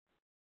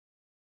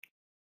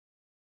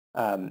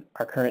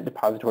 Our current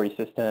depository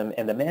system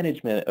and the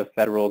management of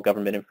federal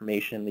government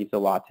information leaves a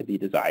lot to be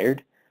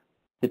desired.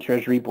 The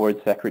Treasury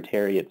Board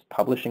Secretariat's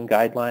publishing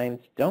guidelines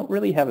don't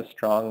really have a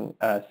strong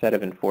set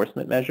of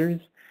enforcement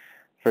measures.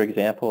 For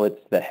example,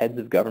 it's the heads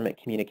of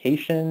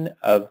communication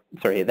of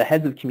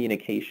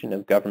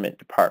government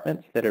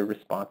departments that are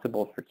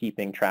responsible for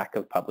keeping track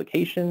of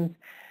publications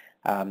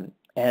and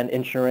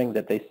ensuring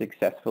that they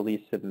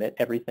successfully submit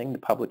everything to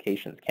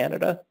Publications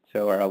Canada,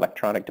 so our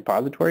electronic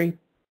depository.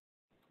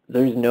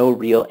 There's no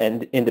real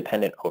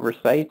independent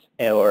oversight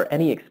or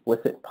any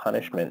explicit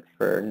punishment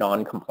for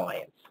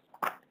non-compliance.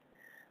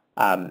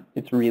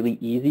 It's really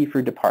easy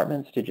for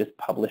departments to just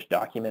publish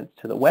documents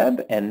to the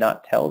web and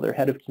not tell their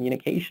head of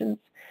communications.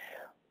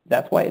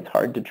 That's why it's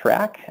hard to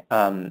track.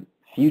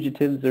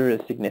 Fugitives are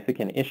a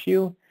significant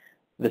issue.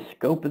 The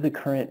scope of the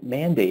current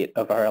mandate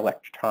of our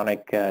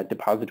electronic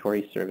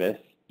depository service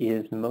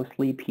is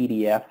mostly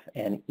PDF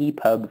and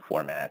EPUB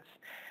formats.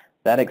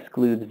 That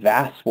excludes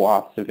vast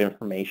swaths of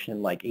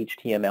information like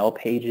HTML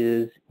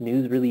pages,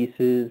 news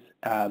releases,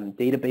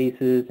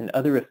 databases, and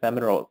other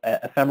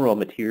ephemeral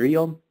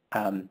material.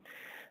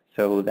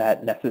 So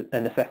that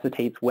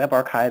necessitates web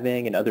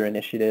archiving and other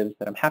initiatives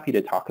that I'm happy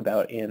to talk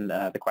about in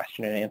the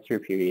question and answer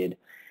period.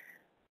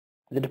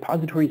 The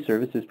Depository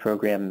Services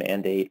Program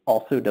mandate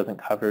also doesn't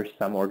cover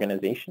some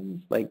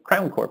organizations like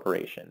Crown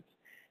corporations,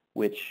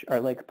 which are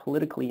like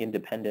politically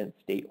independent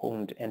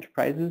state-owned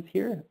enterprises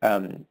here.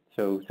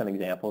 So some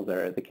examples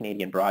are the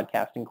Canadian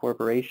Broadcasting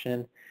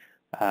Corporation,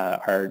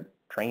 our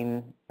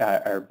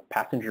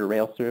passenger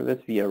rail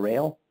service via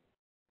rail.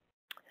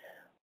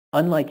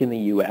 Unlike in the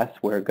US,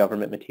 where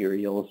government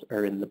materials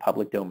are in the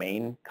public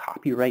domain,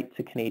 copyright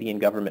to Canadian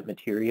government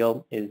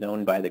material is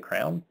owned by the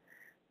Crown.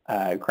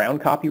 Crown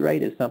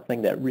copyright is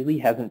something that really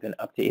hasn't been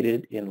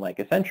updated in like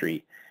a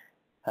century.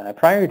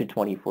 Prior to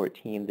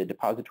 2014, the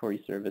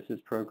Depository Services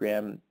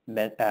Program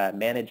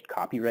managed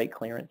copyright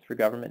clearance for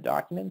government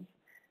documents.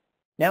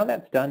 Now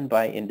that's done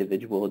by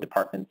individual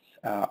departments,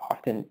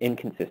 often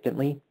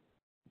inconsistently.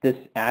 This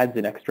adds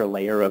an extra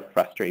layer of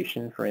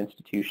frustration for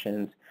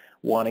institutions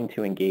wanting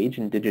to engage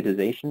in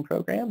digitization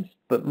programs,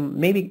 but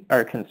maybe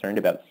are concerned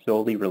about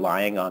solely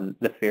relying on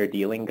the fair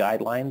dealing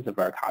guidelines of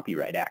our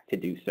Copyright Act to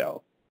do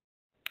so.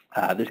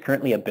 There's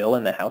currently a bill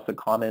in the House of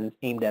Commons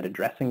aimed at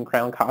addressing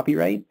Crown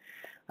copyright.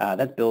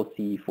 That's Bill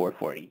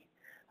C-440,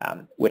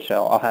 which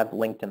I'll have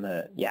linked in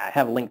the, I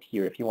have linked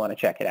here if you want to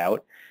check it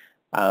out.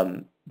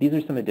 These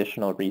are some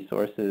additional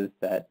resources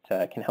that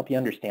can help you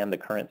understand the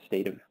current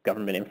state of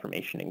government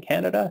information in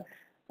Canada,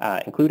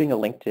 including a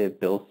link to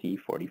Bill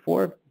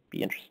C-44.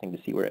 Be interesting to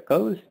see where it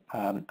goes.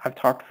 I've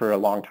talked for a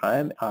long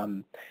time.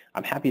 I'm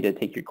happy to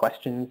take your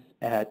questions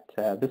at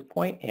this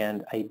point,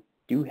 and I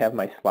do have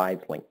my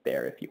slides linked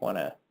there if you want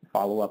to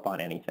follow up on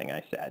anything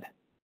I said.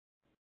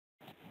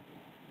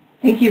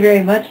 Thank you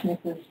very much,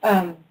 Nicholas.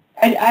 I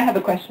have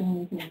a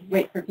question. You can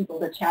wait for people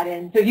to chat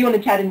in. So if you want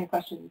to chat in your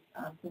questions,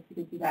 feel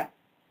free to do that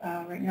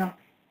right now.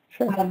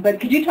 Sure. But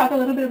could you talk a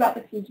little bit about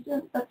the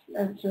fugitive? That's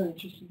really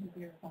interesting to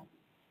hear about.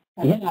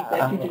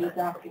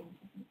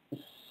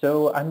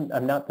 So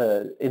I'm not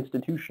the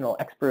institutional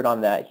expert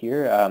on that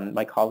here.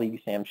 My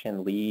colleague Sam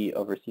Chin Lee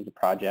oversees a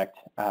project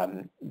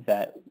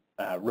that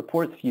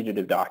reports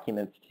fugitive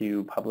documents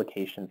to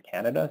Publications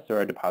Canada, so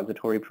our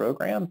depository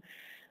program.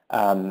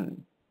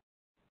 I'm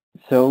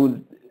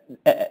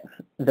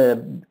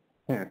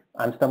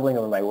stumbling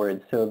over my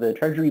words. So the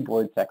Treasury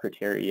Board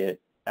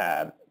Secretariat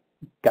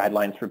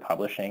guidelines for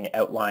publishing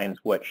outlines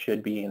what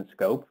should be in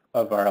scope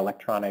of our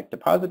electronic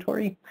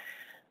depository.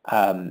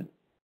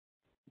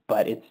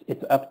 But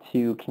it's up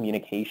to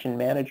communication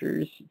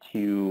managers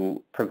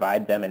to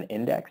provide them an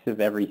index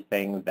of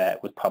everything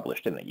that was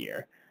published in the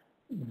year.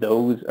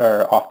 Those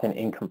are often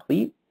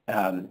incomplete,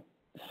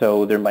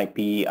 so there might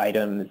be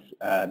items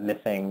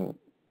missing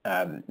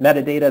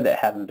metadata that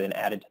haven't been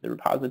added to the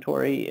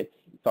repository. It's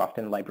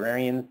often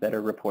librarians that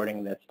are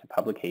reporting this to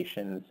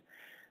Publications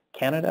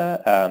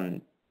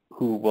Canada,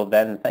 who will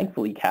then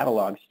thankfully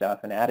catalog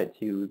stuff and add it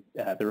to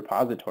the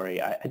repository.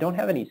 I don't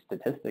have any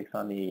statistics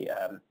on the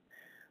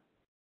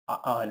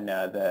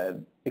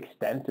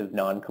extent of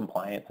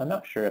non-compliance. I'm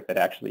not sure if it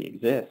actually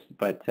exists,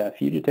 but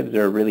fugitives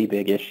are a really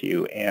big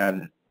issue,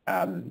 and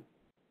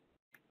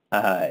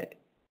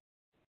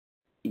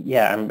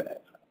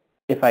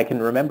if I can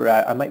remember,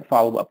 I might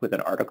follow up with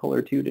an article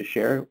or two to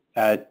share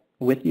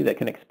with you that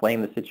can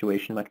explain the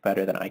situation much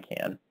better than I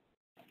can.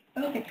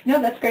 Okay,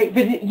 no, that's great.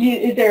 But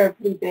is there a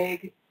pretty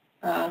big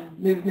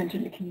movement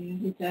in the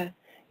community to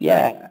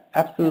Yeah,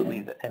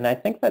 absolutely. And I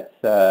think that's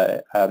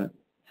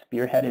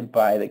spearheaded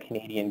by the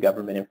Canadian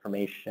Government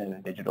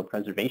Information Digital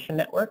Preservation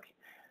Network,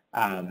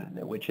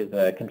 which is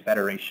a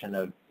confederation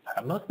of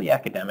mostly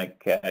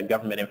academic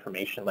government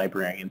information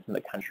librarians in the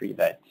country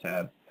that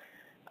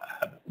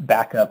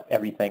back up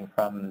everything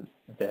from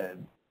the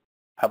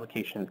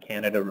Publications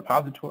Canada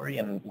repository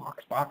and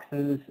Lock's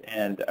boxes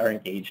and are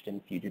engaged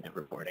in fugitive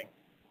reporting.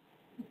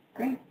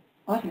 Great.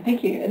 Awesome.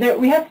 Thank you.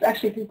 We have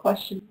actually a few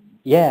questions.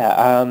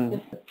 Yeah,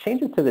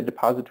 changes to the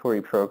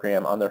depository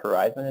program on the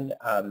horizon.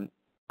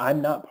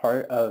 I'm not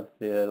part of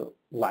the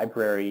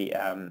library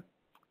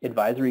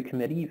advisory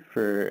committee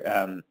for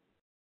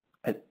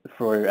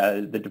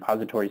the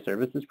depository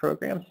services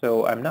program,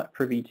 so I'm not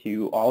privy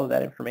to all of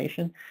that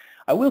information.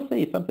 I will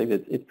say something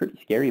that's pretty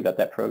scary about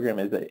that program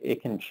is that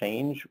it can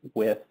change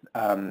with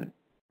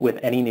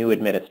any new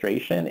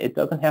administration. It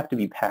doesn't have to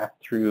be passed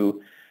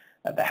through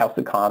the House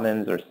of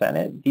Commons or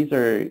Senate. These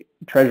are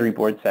Treasury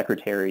Board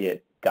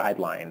Secretariat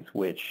guidelines,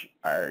 which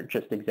are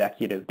just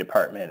executive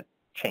department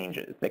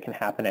changes that can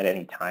happen at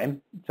any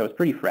time. So it's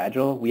pretty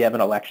fragile. We have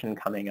an election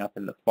coming up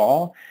in the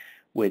fall,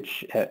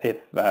 which if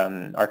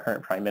our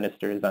current Prime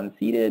Minister is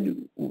unseated,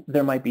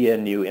 there might be a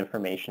new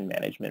information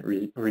management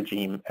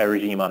regime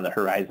on the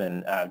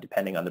horizon,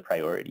 depending on the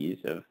priorities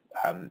of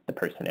the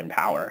person in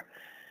power.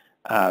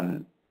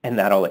 And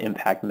that'll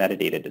impact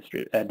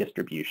metadata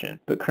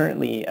distribution. But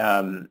currently,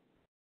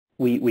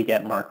 we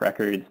get MARC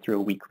records through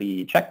a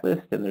weekly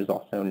checklist, and there's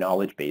also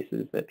knowledge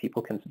bases that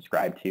people can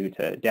subscribe to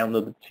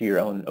download to your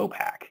own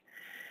OPAC.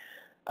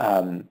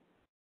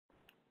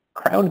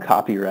 Crown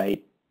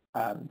copyright.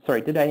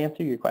 Sorry, did I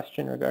answer your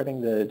question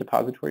regarding the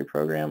depository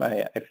program?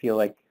 I feel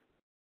like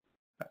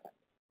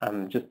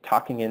I'm just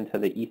talking into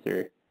the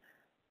ether.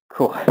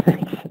 Cool,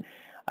 thanks.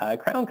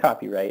 Crown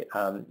copyright.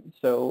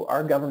 So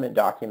our government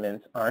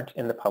documents aren't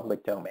in the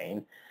public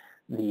domain.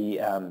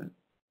 The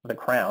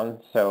Crown,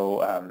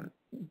 so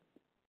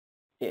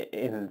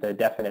in the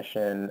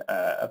definition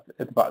of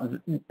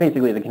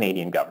basically the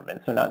Canadian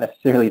government, so not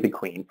necessarily the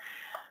Queen,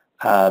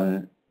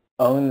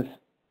 owns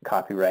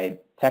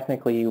copyright.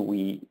 Technically,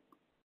 we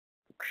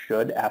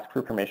should ask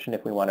for permission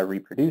if we want to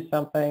reproduce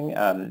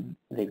something.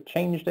 They've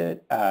changed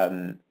it.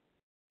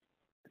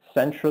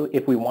 Centrally,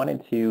 if we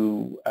wanted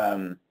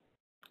to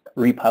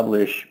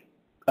republish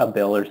a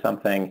bill or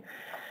something,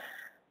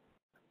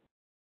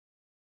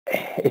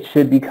 it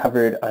should be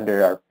covered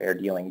under our fair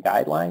dealing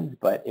guidelines,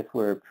 but if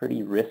we're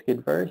pretty risk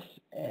adverse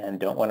and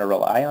don't want to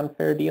rely on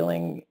fair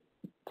dealing,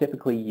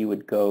 typically you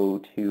would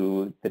go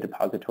to the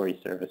depository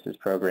services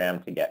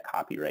program to get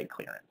copyright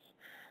clearance.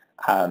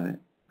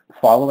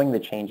 Following the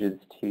changes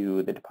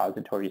to the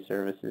depository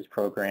services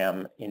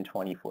program in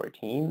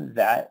 2014,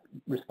 that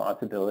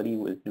responsibility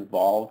was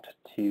devolved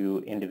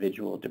to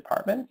individual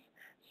departments.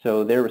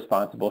 So they're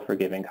responsible for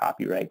giving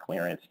copyright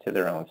clearance to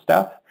their own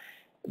stuff.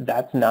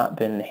 That's not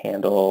been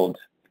handled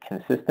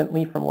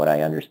consistently from what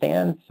I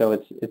understand, so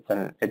it's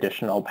an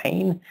additional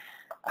pain.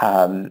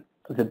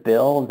 The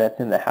bill that's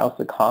in the House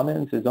of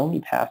Commons is only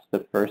past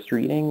the first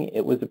reading.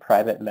 It was a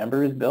private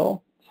member's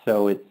bill,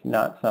 so it's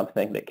not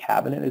something that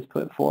Cabinet has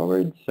put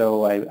forward,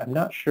 so I'm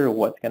not sure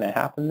what's going to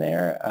happen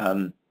there,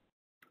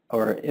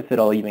 or if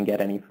it'll even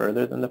get any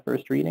further than the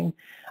first reading.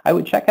 I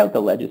would check out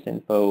the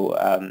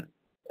LegisInfo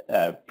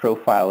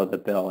profile of the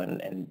bill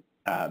and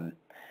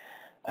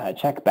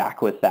check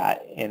back with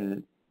that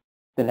in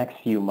the next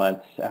few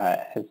months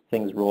as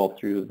things roll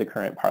through the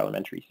current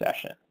parliamentary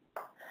session.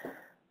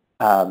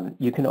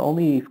 You can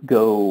only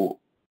go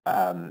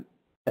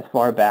as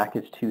far back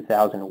as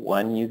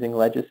 2001 using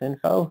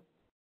LegisInfo.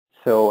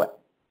 So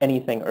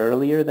anything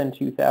earlier than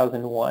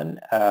 2001,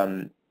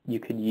 you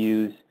could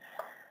use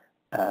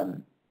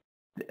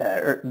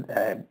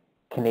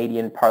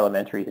Canadian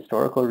parliamentary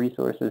historical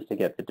resources to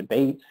get the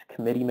debates,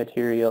 committee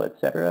material,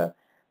 etc.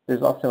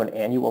 There's also an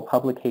annual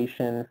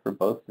publication for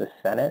both the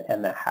Senate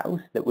and the House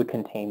that would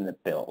contain the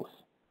bills.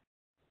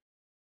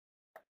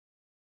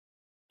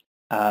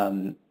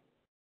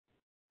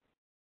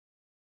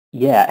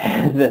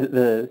 Yeah,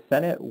 the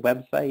Senate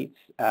websites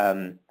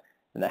and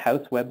the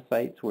House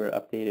websites were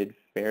updated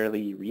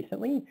fairly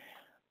recently.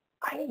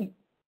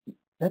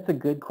 That's a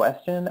good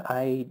question.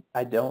 I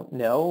don't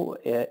know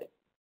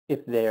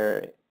if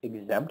they're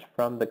exempt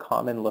from the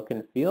common look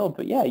and feel,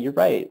 but yeah, you're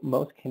right.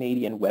 Most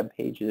Canadian web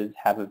pages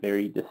have a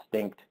very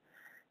distinct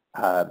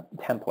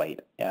template.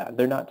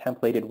 They're not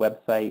templated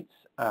websites.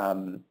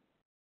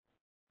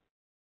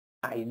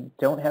 I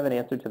don't have an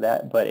answer to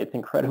that, but it's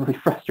incredibly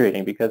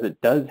frustrating because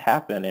it does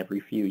happen every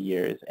few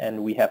years,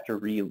 and we have to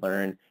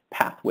relearn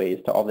pathways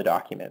to all the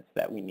documents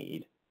that we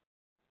need.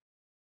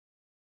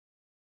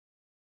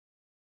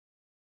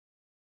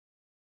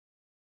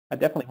 I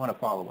definitely want to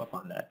follow up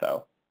on that,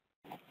 though.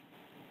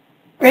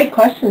 Great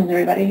questions,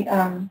 everybody.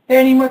 Are there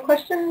any more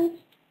questions?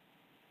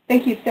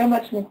 Thank you so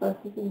much, Nicholas.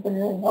 This has been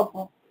really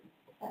helpful.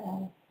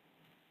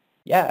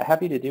 Yeah,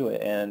 happy to do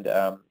it. And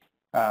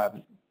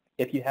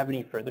if you have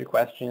any further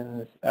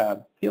questions,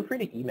 feel free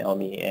to email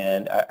me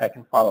and I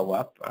can follow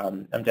up.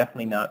 I'm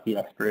definitely not the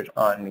expert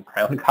on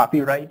Crown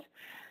copyright,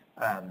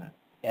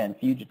 and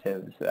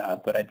fugitives,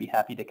 but I'd be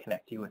happy to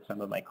connect you with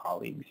some of my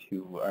colleagues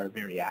who are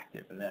very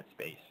active in that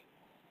space.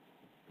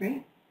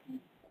 Great.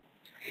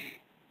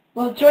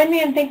 Well, join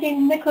me in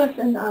thanking Nicholas,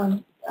 and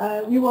I'll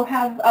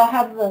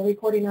have the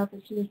recording up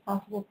as soon as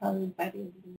possible, probably by the end of the